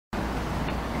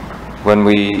When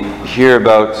we hear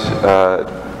about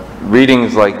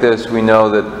readings like this, we know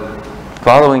that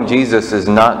following Jesus is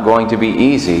not going to be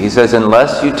easy. He says,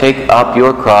 unless you take up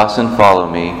your cross and follow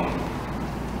me,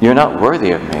 you're not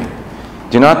worthy of me.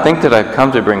 Do not think that I've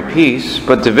come to bring peace,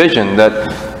 but division,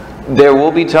 that there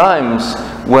will be times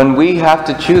when we have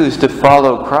to choose to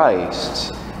follow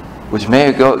Christ, which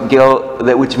may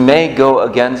go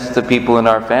against the people in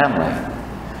our family.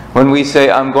 When we say,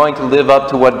 I'm going to live up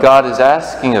to what God is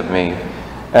asking of me,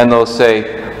 and they'll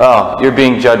say, oh, you're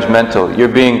being judgmental, you're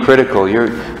being critical,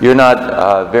 you're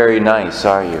not very nice,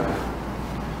 are you?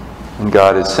 And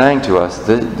God is saying to us,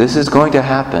 this is going to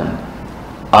happen.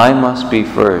 I must be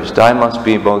first. I must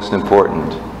be most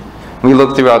important. We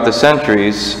look throughout the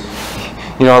centuries,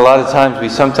 a lot of times we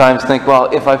sometimes think, well,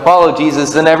 if I follow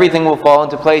Jesus, then everything will fall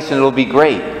into place and it'll be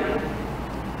great.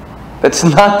 That's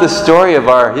not the story of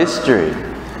our history.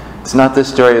 It's not the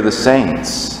story of the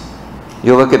saints.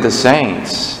 You look at the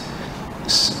saints.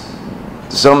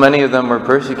 So many of them were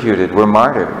persecuted, were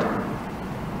martyred.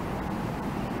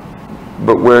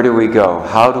 But where do we go?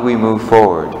 How do we move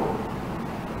forward?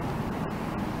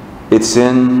 It's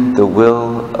in the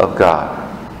will of God.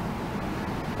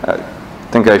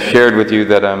 I think I shared with you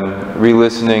that I'm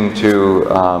re-listening to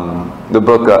the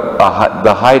book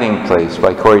The Hiding Place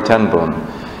by Corrie ten Boom.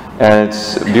 And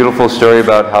it's a beautiful story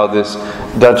about how this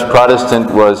Dutch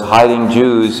Protestant was hiding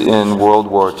Jews in World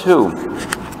War II.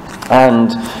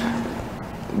 And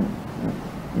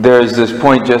there's this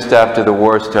point just after the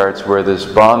war starts where this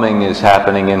bombing is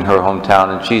happening in her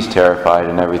hometown and she's terrified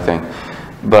and everything.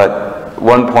 But at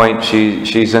one point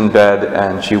she's in bed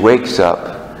and she wakes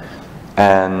up,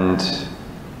 and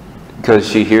because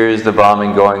she hears the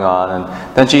bombing going on,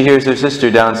 and then she hears her sister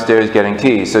downstairs getting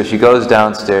tea. So she goes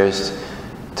downstairs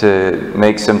to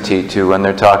make some tea too, and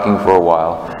they're talking for a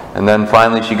while. And then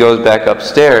finally she goes back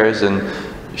upstairs and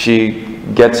she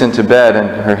gets into bed and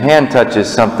her hand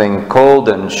touches something cold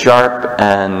and sharp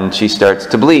and she starts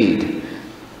to bleed.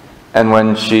 And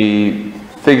when she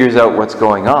figures out what's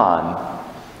going on,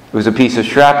 it was a piece of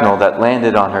shrapnel that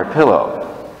landed on her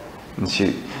pillow. And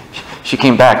she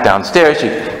came back downstairs, she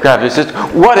grabbed her sister,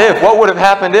 what if, what would have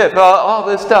happened if, all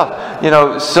this stuff.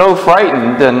 So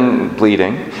frightened and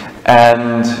bleeding.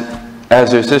 And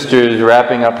as her sister is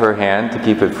wrapping up her hand to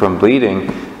keep it from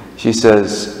bleeding, she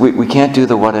says, we can't do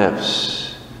the what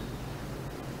ifs.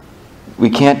 We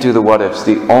can't do the what ifs.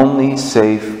 The only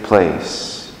safe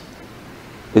place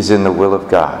is in the will of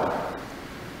God.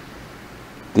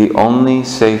 The only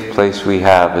safe place we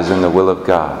have is in the will of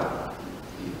God.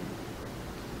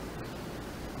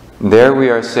 There we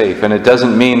are safe, and it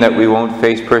doesn't mean that we won't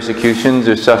face persecutions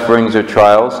or sufferings or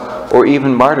trials or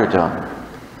even martyrdom.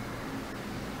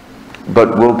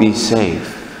 But we'll be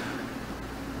safe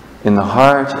in the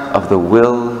heart of the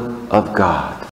will of God.